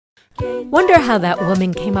Wonder how that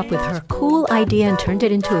woman came up with her cool idea and turned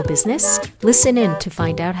it into a business? Listen in to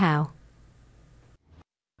find out how.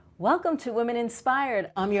 Welcome to Women Inspired.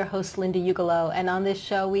 I'm your host, Linda Ugolo, and on this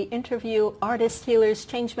show we interview artists, healers,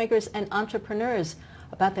 changemakers, and entrepreneurs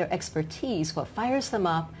about their expertise, what fires them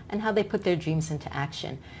up, and how they put their dreams into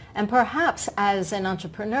action. And perhaps as an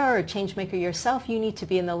entrepreneur or changemaker yourself, you need to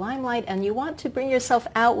be in the limelight and you want to bring yourself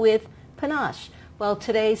out with panache. Well,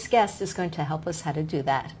 today's guest is going to help us how to do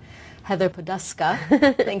that. Heather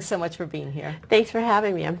Poduska, thanks so much for being here. Thanks for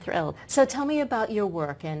having me. I'm thrilled. So tell me about your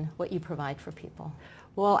work and what you provide for people.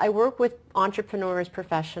 Well, I work with entrepreneurs,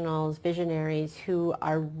 professionals, visionaries who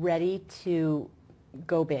are ready to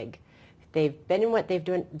go big. They've been in what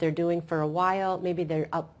they're doing for a while. Maybe they're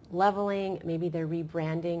up leveling, maybe they're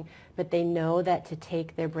rebranding, but they know that to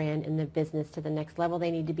take their brand and their business to the next level,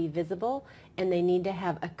 they need to be visible and they need to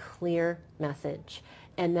have a clear message.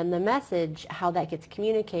 And then the message, how that gets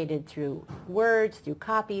communicated through words, through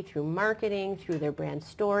copy, through marketing, through their brand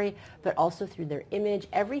story, but also through their image,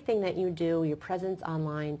 everything that you do, your presence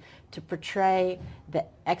online, to portray the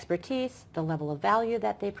expertise, the level of value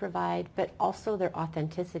that they provide, but also their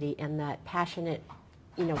authenticity and that passionate,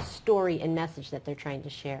 story and message that they're trying to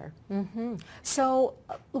share. Mm-hmm. So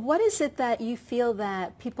what is it that you feel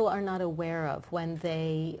that people are not aware of when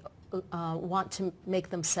they want to make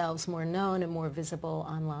themselves more known and more visible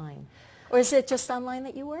online? Or is it just online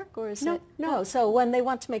that you work? Or is it? No. So when they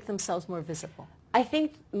want to make themselves more visible? I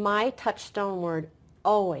think my touchstone word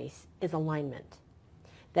always is alignment.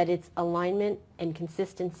 That it's alignment and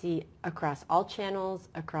consistency across all channels,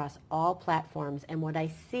 across all platforms. And what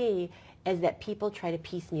I see is that people try to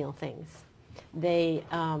piecemeal things. They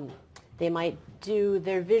might do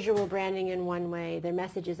their visual branding in one way, their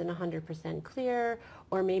message isn't 100% clear,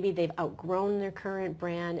 or maybe they've outgrown their current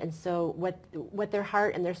brand, and so what their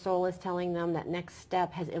heart and their soul is telling them, that next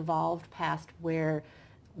step has evolved past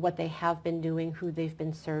what they have been doing, who they've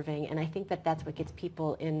been serving, and I think that that's what gets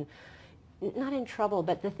people not in trouble,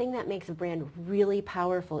 but the thing that makes a brand really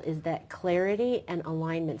powerful is that clarity and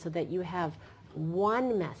alignment, so that you have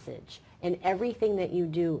one message and everything that you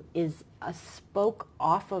do is a spoke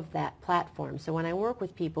off of that platform. So when I work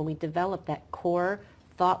with people, we develop that core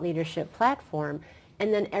thought leadership platform,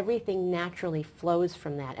 and then everything naturally flows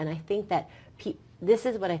from that. And I think that this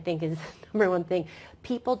is what I think is the number one thing.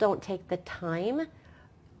 People don't take the time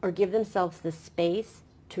or give themselves the space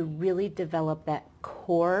to really develop that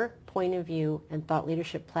core point of view and thought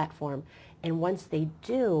leadership platform. And once they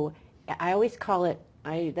do, I always call it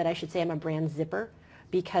that I should say I'm a brand zipper,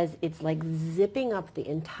 because it's like zipping up the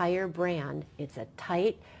entire brand. It's a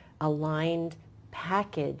tight, aligned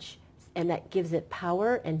package, and that gives it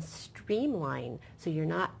power and streamline, so you're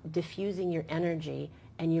not diffusing your energy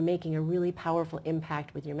and you're making a really powerful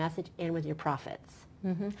impact with your message and with your profits.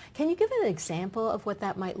 Mm-hmm. Can you give an example of what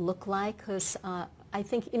that might look like? Because I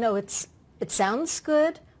think, it sounds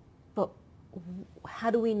good, but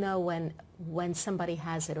how do we know when somebody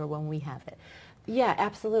has it or when we have it? Yeah,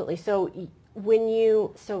 absolutely. So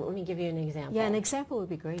let me give you an example. Yeah, an example would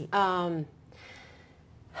be great.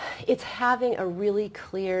 It's having a really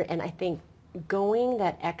clear, and I think going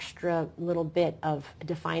that extra little bit of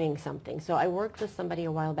defining something. So I worked with somebody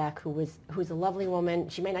a while back who's a lovely woman.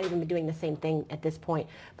 She might not even be doing the same thing at this point,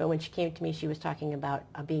 but when she came to me, she was talking about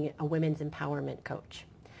being a women's empowerment coach.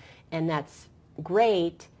 And that's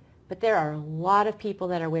great, but there are a lot of people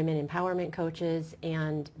that are women empowerment coaches,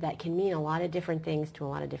 and that can mean a lot of different things to a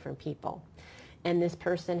lot of different people. And this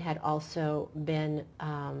person had also been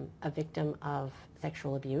a victim of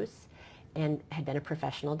sexual abuse and had been a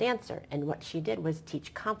professional dancer. And what she did was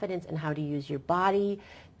teach confidence and how to use your body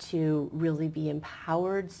to really be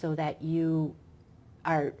empowered, so that you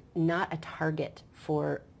are not a target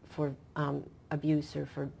for abuse or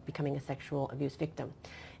for becoming a sexual abuse victim.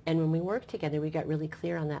 And when we worked together, we got really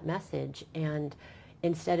clear on that message. And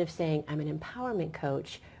instead of saying, I'm an empowerment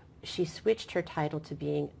coach, she switched her title to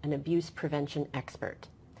being an abuse prevention expert.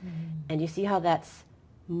 Mm-hmm. And you see how that's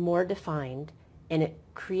more defined, and it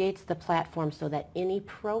creates the platform so that any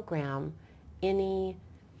program, any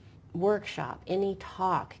workshop, any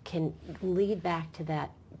talk can lead back to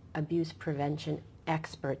that abuse prevention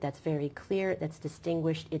expert that's very clear, that's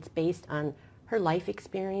distinguished. It's based on her life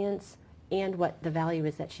experience and what the value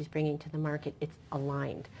is that she's bringing to the market. It's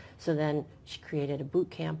aligned. So then she created a boot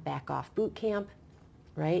camp, Back Off Boot Camp,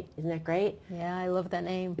 right? Isn't that great? Yeah, I love that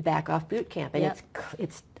name. Back Off Boot Camp. And yep.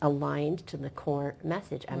 it's aligned to the core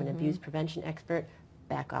message. I'm an abuse prevention expert,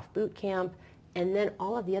 Back Off Boot Camp. And then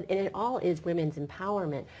all of the other, and it all is women's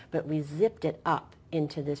empowerment, but we zipped it up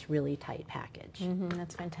into this really tight package.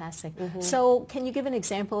 That's fantastic. So can you give an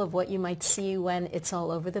example of what you might see when it's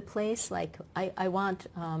all over the place? Like I want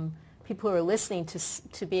people who are listening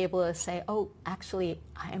to be able to say, oh, actually,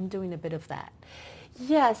 I am doing a bit of that.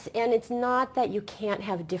 Yes, and it's not that you can't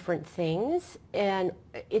have different things, and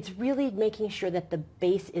it's really making sure that the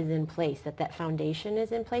base is in place, that foundation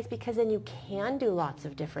is in place, because then you can do lots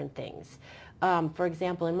of different things. For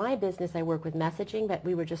example, in my business, I work with messaging, but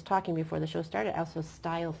we were just talking before the show started, I also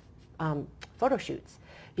style photo shoots,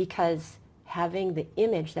 because having the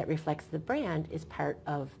image that reflects the brand is part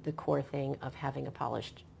of the core thing of having a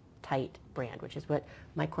polished, tight brand, which is what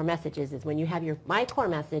my core message is when you have my core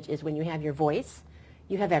message is when you have your voice,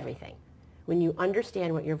 you have everything. When you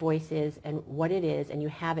understand what your voice is and what it is, and you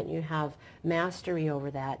have it, and you have mastery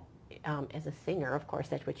over that, as a singer, of course,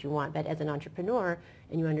 that's what you want, but as an entrepreneur,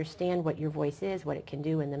 and you understand what your voice is, what it can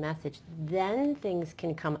do, and the message, then things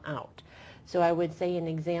can come out. So I would say an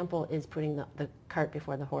example is putting the cart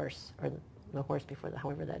before the horse, or the horse before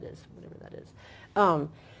however that is, whatever that is.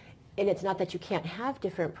 And it's not that you can't have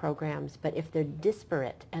different programs, but if they're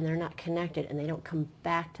disparate and they're not connected and they don't come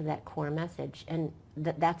back to that core message, and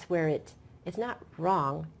that's where it's not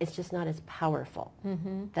wrong, it's just not as powerful.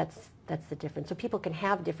 That's the difference. So people can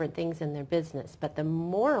have different things in their business, but the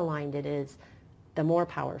more aligned it is, the more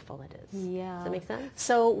powerful it is. Yeah. Does that make sense?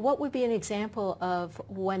 So what would be an example of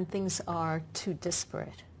when things are too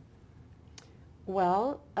disparate?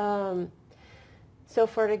 Well, so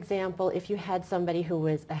for example, if you had somebody who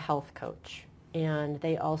was a health coach and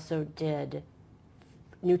they also did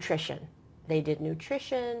nutrition, they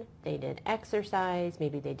did exercise,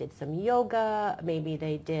 maybe they did some yoga, maybe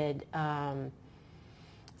they did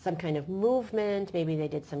some kind of movement, maybe they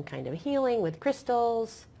did some kind of healing with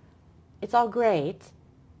crystals. It's all great,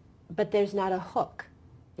 but there's not a hook.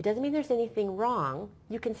 It doesn't mean there's anything wrong.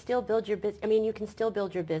 You can still build your business. You can still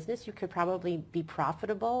build your business. You could probably be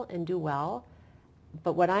profitable and do well.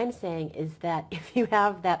 But what I'm saying is that if you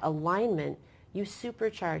have that alignment, you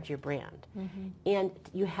supercharge your brand. And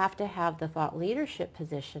you have to have the thought leadership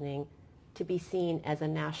positioning to be seen as a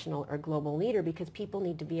national or global leader, because people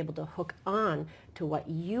need to be able to hook on to what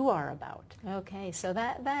you are about. Okay, so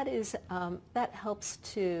that is that helps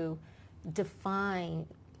to define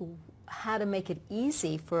how to make it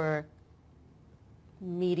easy for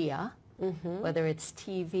media, whether it's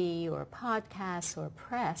TV or podcasts or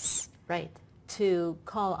press, Right. to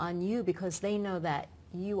call on you because they know that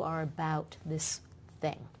you are about this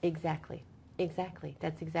thing. Exactly.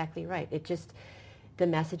 That's exactly right. The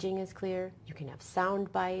messaging is clear. You can have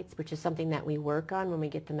sound bites, which is something that we work on when we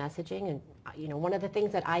get the messaging. And one of the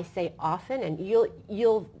things that I say often, and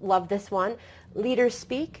you'll love this one, leaders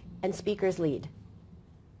speak and speakers lead.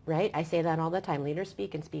 Right? I say that all the time. Leaders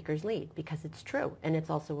speak and speakers lead, because it's true. And it's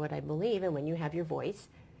also what I believe. And when you have your voice,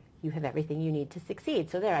 you have everything you need to succeed.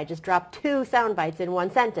 So there, I just dropped 2 sound bites in one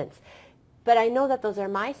sentence. But I know that those are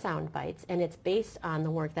my sound bites, and it's based on the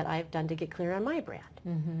work that I've done to get clear on my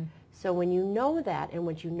brand. So when you know that, and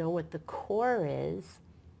when you know what the core is,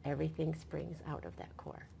 everything springs out of that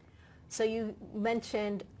core. So you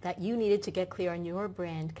mentioned that you needed to get clear on your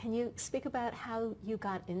brand. Can you speak about how you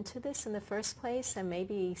got into this in the first place, and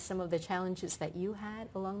maybe some of the challenges that you had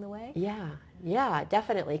along the way? Yeah,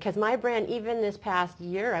 definitely. Because my brand, even this past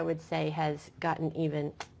year, I would say, has gotten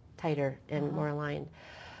even tighter and more aligned.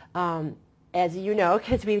 As you know,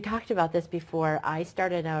 because we talked about this before, I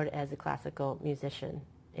started out as a classical musician.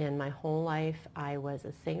 And my whole life I was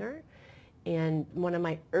a singer. And one of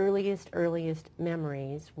my earliest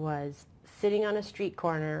memories was sitting on a street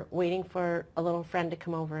corner waiting for a little friend to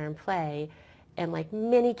come over and play. And like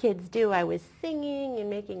many kids do, I was singing and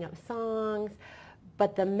making up songs.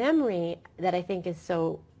 But the memory that I think is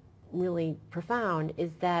so really profound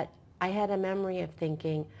is that I had a memory of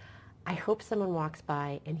thinking, I hope someone walks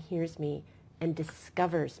by and hears me and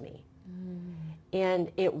discovers me.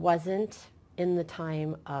 And it wasn't in the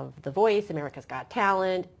time of The Voice, America's Got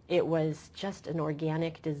Talent. It was just an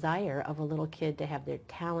organic desire of a little kid to have their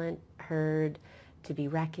talent heard, to be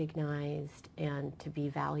recognized, and to be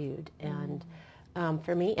valued. And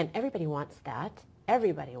for me, and everybody wants that.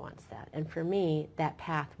 And for me, that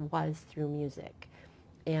path was through music.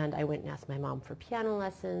 And I went and asked my mom for piano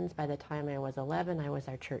lessons. By the time I was 11, I was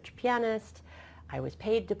our church pianist. I was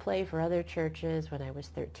paid to play for other churches. When I was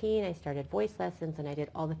 13, I started voice lessons, and I did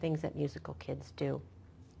all the things that musical kids do.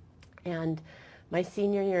 And my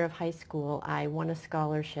senior year of high school, I won a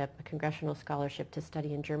scholarship, a congressional scholarship, to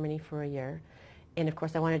study in Germany for a year. And of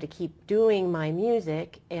course, I wanted to keep doing my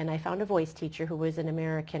music, and I found a voice teacher who was an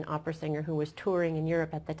American opera singer who was touring in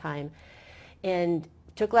Europe at the time. and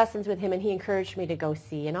took lessons with him, and he encouraged me to go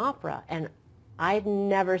see an opera. And I'd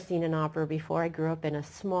never seen an opera before. I grew up in a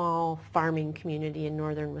small farming community in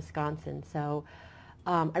northern Wisconsin, so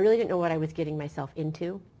I really didn't know what I was getting myself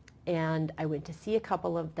into. And I went to see a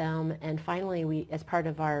couple of them, and finally, we, as part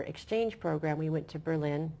of our exchange program, we went to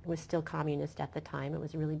Berlin. It was still communist at the time. It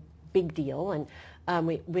was a really big deal, and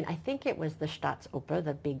I think it was the Staatsoper,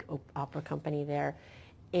 the big opera company there,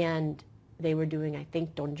 and they were doing, I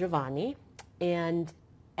think, Don Giovanni, and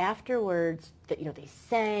afterwards, they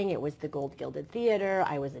sang. It was the Gold Gilded Theater.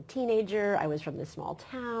 I was a teenager. I was from this small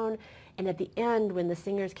town, and at the end, when the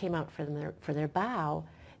singers came out for their bow,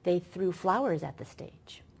 they threw flowers at the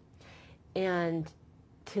stage. And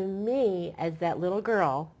to me, as that little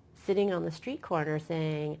girl sitting on the street corner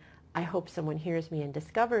saying, I hope someone hears me and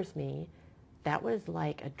discovers me, that was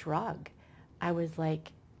like a drug. I was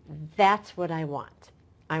like, that's what I want.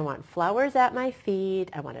 I want flowers at my feet.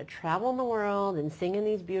 I want to travel the world and sing in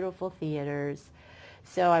these beautiful theaters.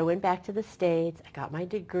 So I went back to the States. I got my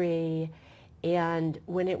degree. And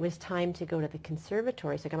when it was time to go to the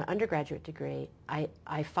conservatory, so I got my undergraduate degree,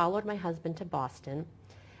 I followed my husband to Boston.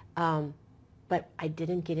 But I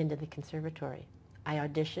didn't get into the conservatory. I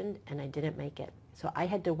auditioned and I didn't make it. So I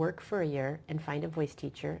had to work for a year and find a voice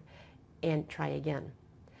teacher and try again.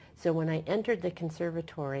 So when I entered the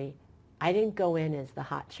conservatory, I didn't go in as the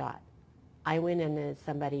hot shot. I went in as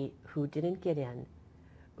somebody who didn't get in,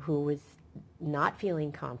 who was not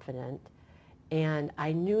feeling confident, and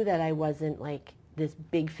I knew that I wasn't like this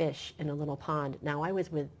big fish in a little pond. Now I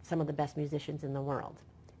was with some of the best musicians in the world,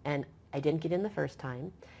 and I didn't get in the first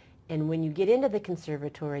time. And when you get into the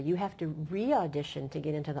conservatory, you have to re-audition to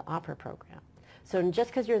get into the opera program. So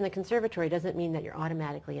just because you're in the conservatory doesn't mean that you're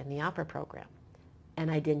automatically in the opera program. And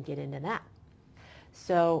I didn't get into that.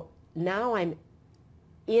 So now I'm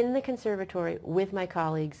in the conservatory with my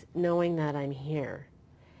colleagues, knowing that I'm here.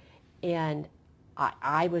 And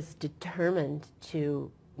I was determined to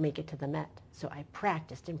make it to the Met. So I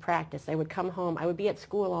practiced and practiced. I would come home. I would be at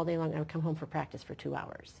school all day long. I would come home for practice for 2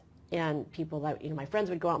 hours. And people that, my friends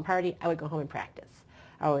would go out and party. I would go home and practice.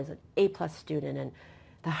 I was an A-plus student. And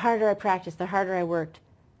the harder I practiced, the harder I worked,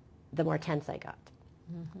 the more tense I got.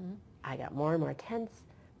 Mm-hmm. I got more and more tense.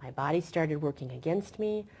 My body started working against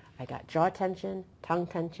me. I got jaw tension, tongue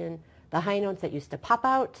tension. The high notes that used to pop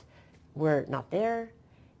out were not there.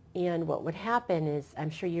 And what would happen is, I'm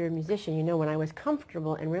sure you're a musician, when I was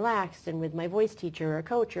comfortable and relaxed and with my voice teacher or a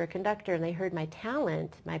coach or a conductor and they heard my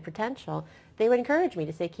talent, my potential, they would encourage me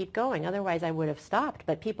to say, keep going. Otherwise, I would have stopped.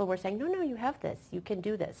 But people were saying, no, you have this. You can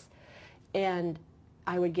do this. And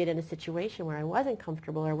I would get in a situation where I wasn't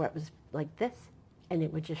comfortable or what was like this, and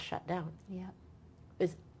it would just shut down. Yeah. It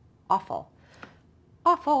was awful.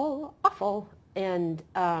 Awful, awful. And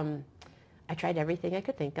I tried everything I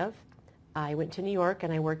could think of. I went to New York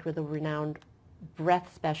and I worked with a renowned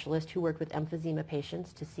breath specialist who worked with emphysema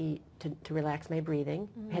patients to relax my breathing.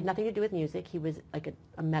 Mm-hmm. It had nothing to do with music. He was like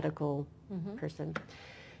a medical mm-hmm. person.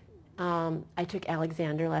 I took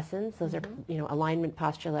Alexander lessons. Those mm-hmm. are, alignment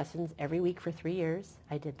posture lessons every week for 3 years.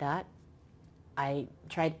 I did that. I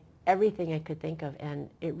tried everything I could think of, and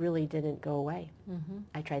it really didn't go away. Mm-hmm.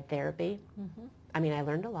 I tried therapy. Mm-hmm. I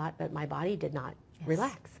learned a lot, but my body did not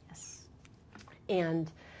relax. Yes. And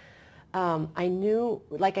I knew,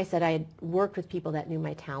 like I said, I had worked with people that knew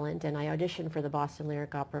my talent, and I auditioned for the Boston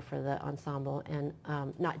Lyric Opera for the ensemble, and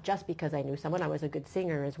not just because I knew someone, I was a good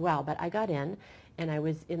singer as well, but I got in, and I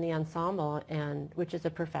was in the ensemble, which is a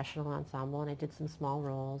professional ensemble, and I did some small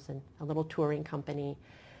roles and a little touring company.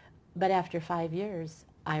 But after 5 years,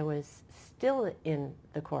 I was still in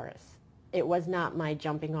the chorus. It was not my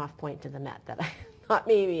jumping off point to the Met that I thought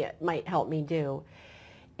maybe it might help me do.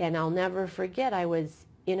 And I'll never forget, I was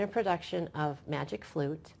in a production of Magic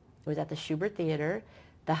Flute. It was at the Schubert Theater.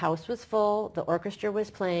 The house was full, the orchestra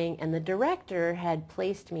was playing, and the director had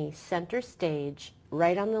placed me center stage,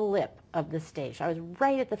 right on the lip of the stage. So I was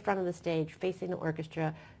right at the front of the stage, facing the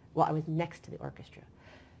orchestra. Well, I was next to the orchestra,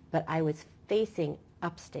 but I was facing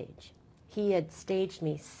upstage. He had staged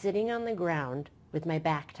me sitting on the ground with my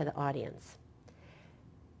back to the audience.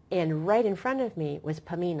 And right in front of me was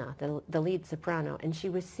Pamina, the lead soprano, and she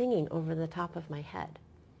was singing over the top of my head.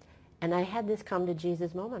 And I had this come to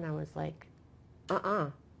Jesus moment. I was like,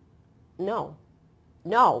 no,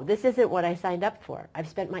 this isn't what I signed up for. I've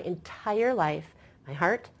spent my entire life, my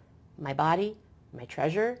heart, my body, my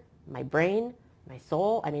treasure, my brain, my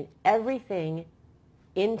soul, everything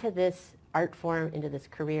into this art form, into this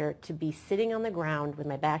career, to be sitting on the ground with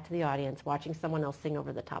my back to the audience, watching someone else sing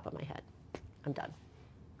over the top of my head. I'm done.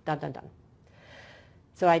 Done.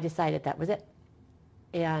 So I decided that was it.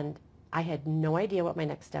 And I had no idea what my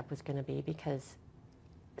next step was going to be because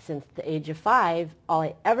since the age of 5, all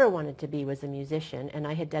I ever wanted to be was a musician, and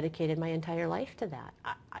I had dedicated my entire life to that.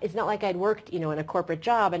 It's not like I'd worked, in a corporate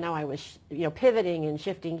job and now I was, pivoting and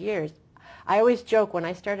shifting gears. I always joke when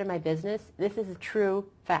I started my business, this is a true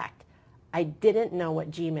fact. I didn't know what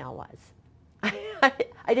Gmail was.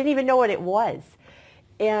 I didn't even know what it was.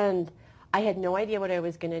 And I had no idea what I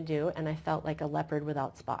was going to do, and I felt like a leopard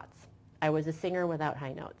without spots. I was a singer without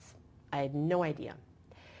high notes. I had no idea.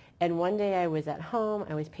 And one day I was at home,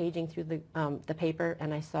 I was paging through the paper,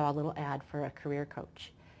 and I saw a little ad for a career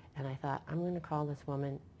coach. And I thought, I'm going to call this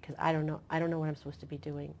woman because I don't know what I'm supposed to be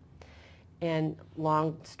doing. And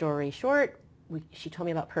long story short, she told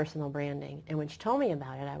me about personal branding. And when she told me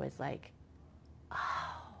about it, I was like,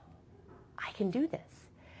 oh, I can do this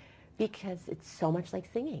because it's so much like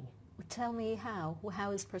singing. Tell me how.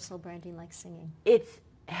 How is personal branding like singing? It's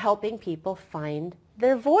helping people find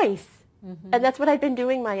their voice. Mm-hmm. And that's what I've been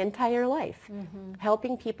doing my entire life,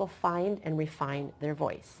 helping people find and refine their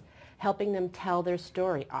voice, helping them tell their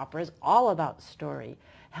story. Opera is all about story,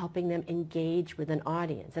 helping them engage with an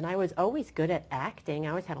audience. And I was always good at acting. I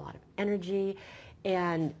always had a lot of energy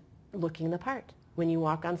and looking the part. When you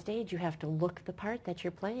walk on stage, you have to look the part that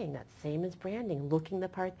you're playing. That's same as branding, looking the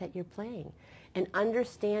part that you're playing and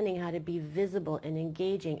understanding how to be visible and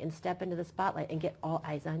engaging and step into the spotlight and get all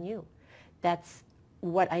eyes on you. That's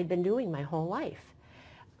what I'd been doing my whole life.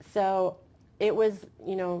 So it was,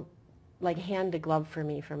 like hand to glove for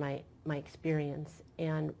me for my experience.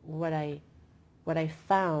 And what I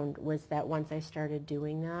found was that once I started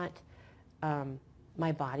doing that,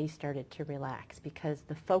 my body started to relax because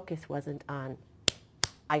the focus wasn't on,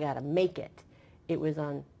 I got to make it. It was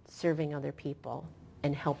on serving other people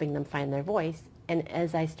and helping them find their voice. And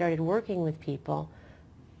as I started working with people,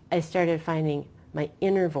 I started finding my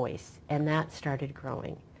inner voice, and that started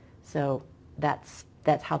growing. So that's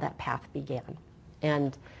how that path began.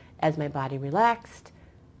 And as my body relaxed,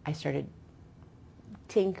 I started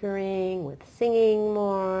tinkering with singing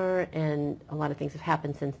more, and a lot of things have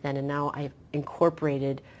happened since then, and now I've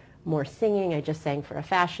incorporated more singing. I just sang for a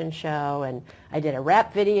fashion show, and I did a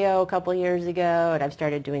rap video a couple years ago, and I've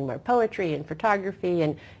started doing more poetry and photography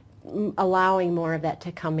and allowing more of that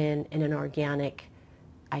to come in an organic,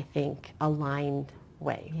 I think, aligned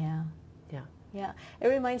way. Yeah. Yeah. Yeah. It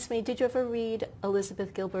reminds me, did you ever read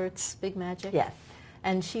Elizabeth Gilbert's Big Magic? Yes.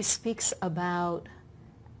 And she speaks about,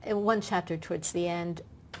 in one chapter towards the end,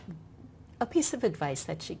 a piece of advice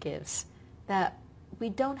that she gives, that we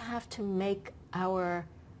don't have to make our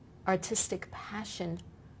artistic passion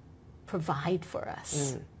provide for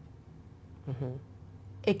us. Mm-hmm.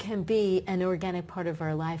 It can be an organic part of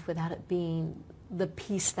our life without it being the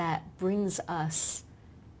piece that brings us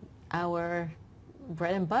our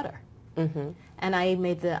bread and butter. Mm-hmm. And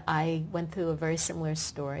I went through a very similar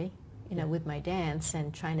story, with my dance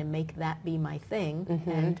and trying to make that be my thing,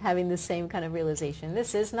 and having the same kind of realization,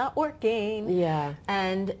 this is not working. Yeah.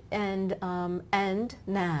 And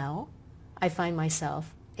now I find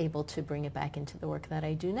myself able to bring it back into the work that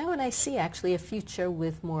I do now, and I see actually a future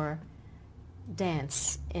with more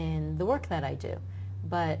dance in the work that I do.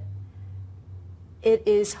 But it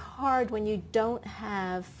is hard when you don't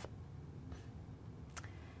have,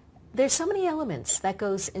 there's so many elements that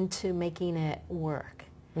goes into making it work.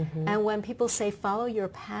 Mm-hmm. And when people say follow your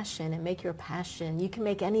passion and make your passion, you can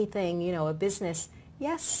make anything, a business.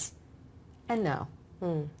 Yes and no.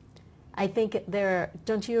 I think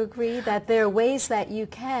don't you agree that there are ways that you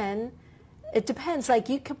can, it depends, like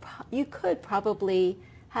you could probably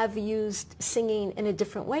have used singing in a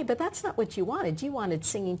different way, but that's not what you wanted. You wanted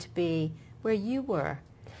singing to be where you were.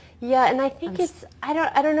 Yeah, and I think I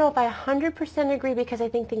don't know if I 100% agree because I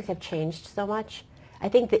think things have changed so much. I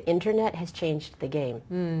think the internet has changed the game.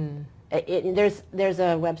 There's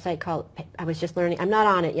a website called, I was just learning, I'm not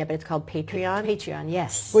on it yet, but it's called Patreon. Patreon,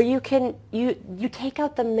 yes. Where you take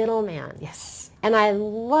out the middleman. Yes. And I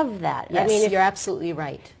love that. Yes, I mean, you're absolutely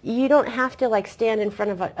right. You don't have to stand in front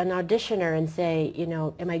of an auditioner and say,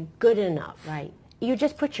 am I good enough? Right. You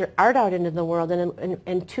just put your art out into the world,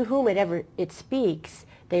 and to whom it speaks,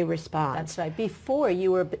 they respond. That's right. Before,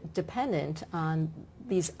 you were dependent on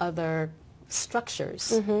these other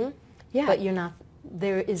structures. Mm-hmm. Yeah. But you're not,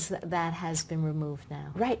 that has been removed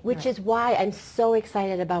now. Right, which is why I'm so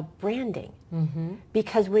excited about branding. Mm-hmm.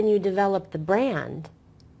 Because when you develop the brand,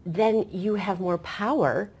 then you have more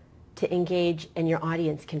power to engage, and your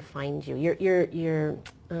audience can find you.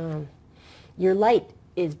 Your light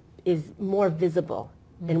is more visible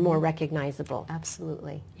and more recognizable.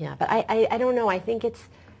 Absolutely. Yeah, but I don't know. I think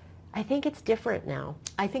it's different now.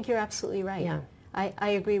 I think you're absolutely right. Yeah. I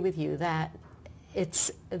agree with you that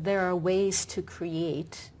there are ways to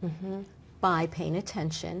create by paying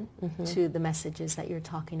attention to the messages that you're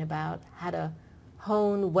talking about, how to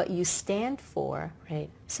hone what you stand for, Right.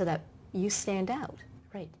 so that you stand out.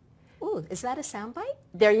 Right. Ooh, is that a soundbite?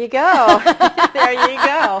 There you go. There you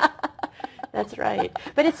go. That's right.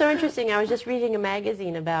 But it's so interesting. I was just reading a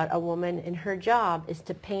magazine about a woman, and her job is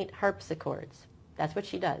to paint harpsichords. That's what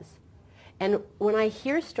she does. And when I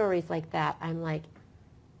hear stories like that, I'm like,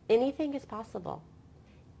 anything is possible.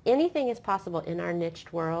 Anything is possible in our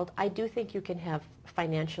niched world. I do think you can have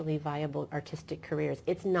financially viable artistic careers.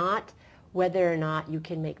 It's not whether or not you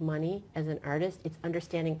can make money as an artist. It's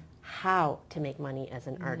understanding how to make money as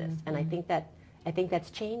an artist. And I think that's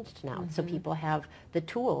changed now. So people have the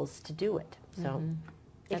tools to do it. So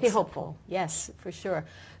make me hopeful. Yes, for sure.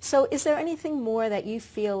 So is there anything more that you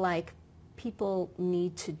feel like people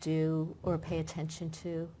need to do or pay attention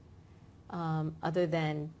to, other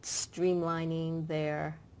than streamlining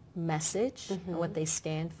their message and what they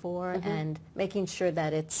stand for, and making sure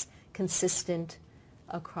that it's consistent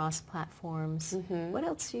across platforms? What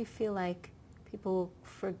else do you feel like people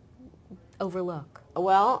overlook?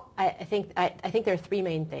 Well, I think there are three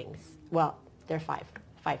main things. Well, there are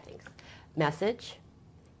five things. Message.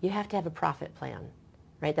 You have to have a profit plan,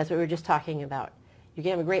 right? That's what we were just talking about. You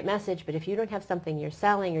can have a great message, but if you don't have something you're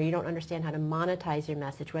selling, or you don't understand how to monetize your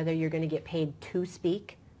message, whether you're going to get paid to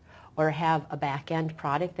speak or have a back-end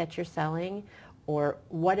product that you're selling, or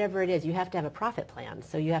whatever it is, you have to have a profit plan.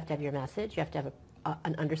 So you have to have your message. You have to have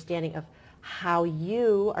an understanding of how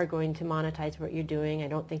you are going to monetize what you're doing. I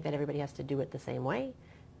don't think that everybody has to do it the same way,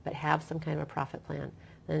 but have some kind of a profit plan.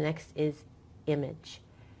 The next is image.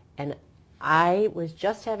 And I was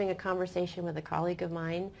just having a conversation with a colleague of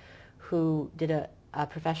mine who did a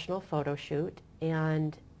professional photo shoot,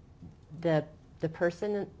 and the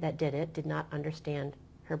person that did it did not understand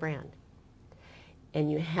her brand.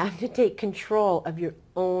 And you have to take control of your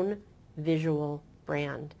own visual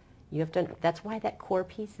brand. You have to. That's why that core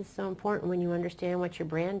piece is so important. When you understand what your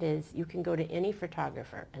brand is, you can go to any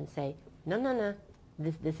photographer and say, no,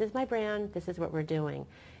 this is my brand, this is what we're doing.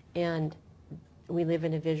 And we live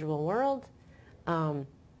in a visual world.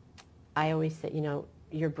 I always say,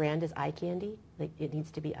 your brand is eye candy. Like, it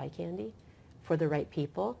needs to be eye candy for the right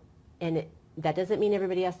people. And that doesn't mean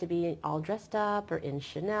everybody has to be all dressed up or in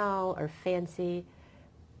Chanel or fancy,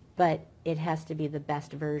 but it has to be the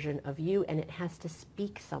best version of you, and it has to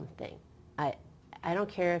speak something. I don't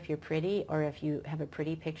care if you're pretty or if you have a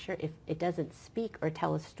pretty picture. If it doesn't speak or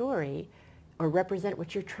tell a story or represent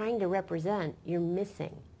what you're trying to represent, you're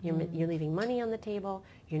missing. You're leaving money on the table.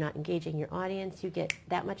 You're not engaging your audience. You get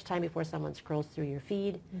that much time before someone scrolls through your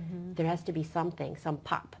feed. There has to be something, some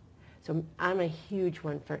pop. So I'm a huge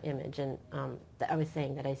one for image, and I was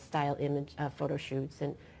saying that I style image photo shoots,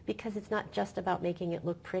 and because it's not just about making it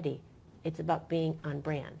look pretty, it's about being on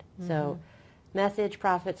brand. So message,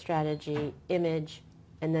 profit strategy, image,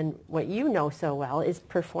 and then what you know so well is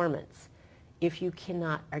performance. If you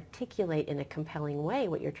cannot articulate in a compelling way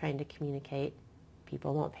what you're trying to communicate,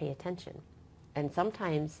 people won't pay attention. And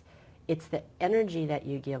sometimes it's the energy that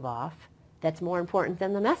you give off that's more important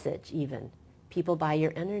than the message even. People buy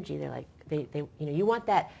your energy. They're like, you want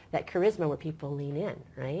that charisma where people lean in,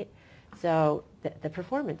 right? So the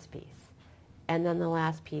performance piece. And then the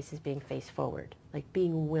last piece is being face forward, like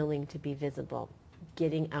being willing to be visible,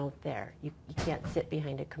 getting out there. You can't sit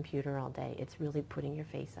behind a computer all day. It's really putting your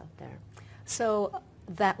face out there. So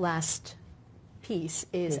that last piece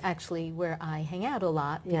is actually where I hang out a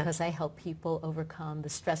lot, because I help people overcome the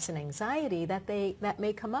stress and anxiety that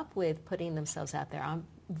may come up with putting themselves out there. I'm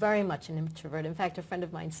very much an introvert. In fact, a friend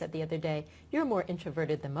of mine said the other day, "You're more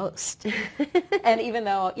introverted than most." And even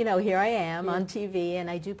though, here I am on TV and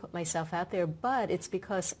I do put myself out there, but it's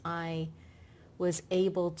because I was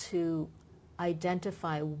able to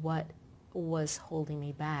identify what was holding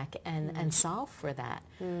me back and solve for that.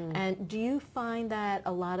 And do you find that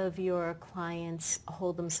a lot of your clients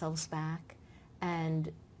hold themselves back and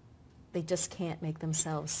they just can't make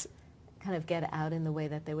themselves kind of get out in the way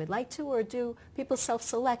that they would like to, or do people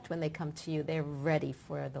self-select when they come to you? They're ready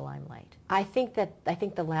for the limelight. I think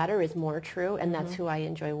the latter is more true, and that's who I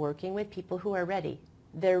enjoy working with, people who are ready.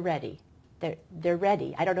 They're ready. They're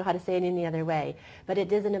ready. I don't know how to say it any other way, but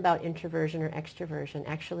it isn't about introversion or extroversion.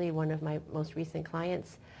 Actually, one of my most recent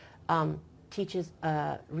clients teaches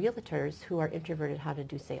realtors who are introverted how to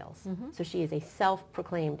do sales. So she is a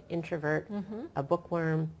self-proclaimed introvert, a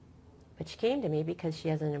bookworm, but she came to me because she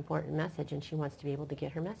has an important message and she wants to be able to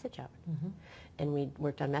get her message out. And we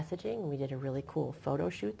worked on messaging, and we did a really cool photo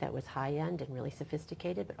shoot that was high-end and really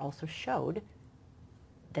sophisticated, but also showed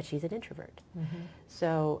that she's an introvert.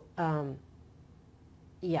 So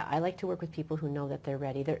Yeah, I like to work with people who know that they're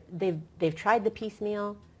ready. They've tried the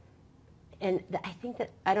piecemeal, and I think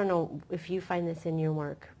that, I don't know if you find this in your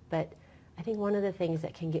work, but I think one of the things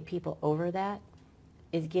that can get people over that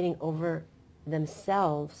is getting over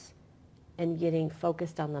themselves and getting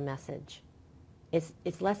focused on the message.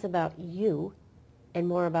 It's less about you and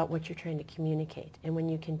more about what you're trying to communicate. And when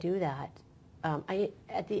you can do that,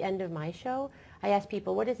 at the end of my show, I ask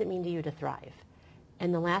people, what does it mean to you to thrive?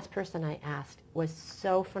 And the last person I asked was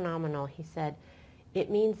so phenomenal. He said, it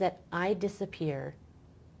means that I disappear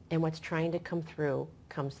and what's trying to come through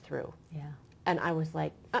comes through. Yeah. And I was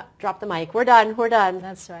like, drop the mic. We're done. We're done.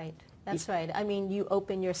 That's right. That's right. I mean, you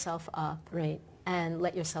open yourself up. Right. And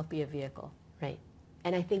let yourself be a vehicle. Right.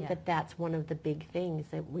 And I think that that's one of the big things,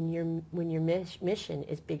 that when your mission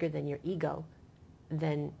is bigger than your ego,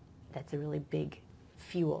 then that's a really big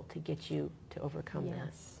fuel to get you to overcome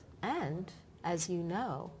Yes. And as you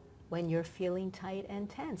know, when you're feeling tight and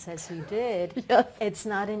tense, as you did, Yes. it's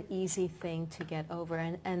not an easy thing to get over.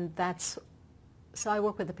 And that's, so I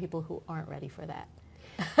work with the people who aren't ready for that.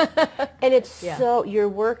 And it's so, your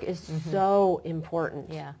work is so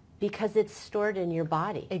important. Yeah. Because it's stored in your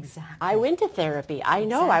body. Exactly. I went to therapy. I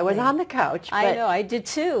know. I was on the couch. I know. I did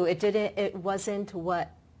too. It wasn't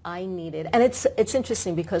what I needed. And it's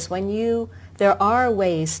interesting because there are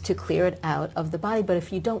ways to clear it out of the body, but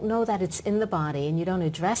if you don't know that it's in the body and you don't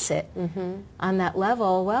address it on that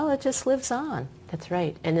level, well, it just lives on. That's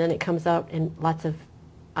right. And then it comes out in lots of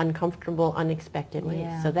uncomfortable, unexpected ways.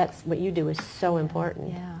 Yeah. So that's what you do is so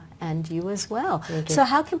important. Yeah, and you as well. Thank you. So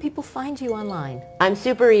how can people find you online? I'm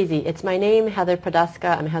super easy. It's my name, Heather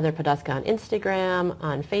Poduska. I'm Heather Poduska on Instagram,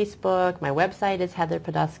 on Facebook. My website is Heather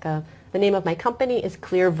Poduska. The name of my company is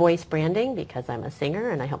Clear Voice Branding because I'm a singer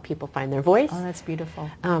and I help people find their voice. Oh, that's beautiful.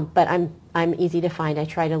 But I'm easy to find. I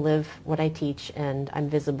try to live what I teach, and I'm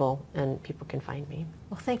visible, and people can find me.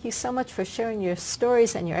 Well, thank you so much for sharing your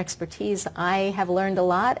stories and your expertise. I have learned a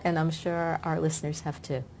lot, and I'm sure our listeners have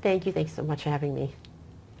too. Thank you. Thanks so much for having me.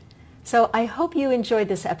 So I hope you enjoyed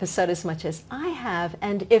this episode as much as I have.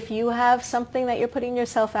 And if you have something that you're putting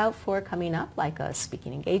yourself out for coming up, like a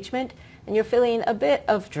speaking engagement, and you're feeling a bit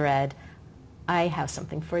of dread, I have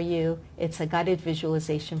something for you. It's a guided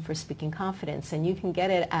visualization for speaking confidence, and you can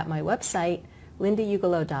get it at my website,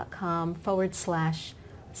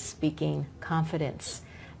 lindaugallo.com/speaking confidence.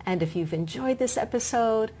 And if you've enjoyed this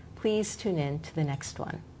episode, please tune in to the next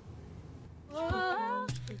one.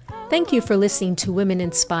 Thank you for listening to Women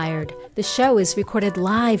Inspired. The show is recorded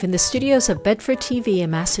live in the studios of Bedford TV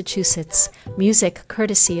in Massachusetts. Music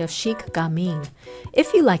courtesy of Sheikh Gamin.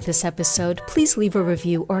 If you like this episode, please leave a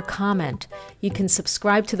review or comment. You can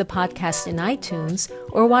subscribe to the podcast in iTunes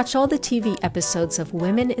or watch all the TV episodes of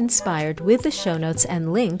Women Inspired with the show notes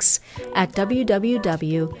and links at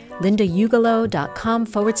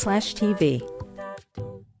www.lindaugallo.com/TV.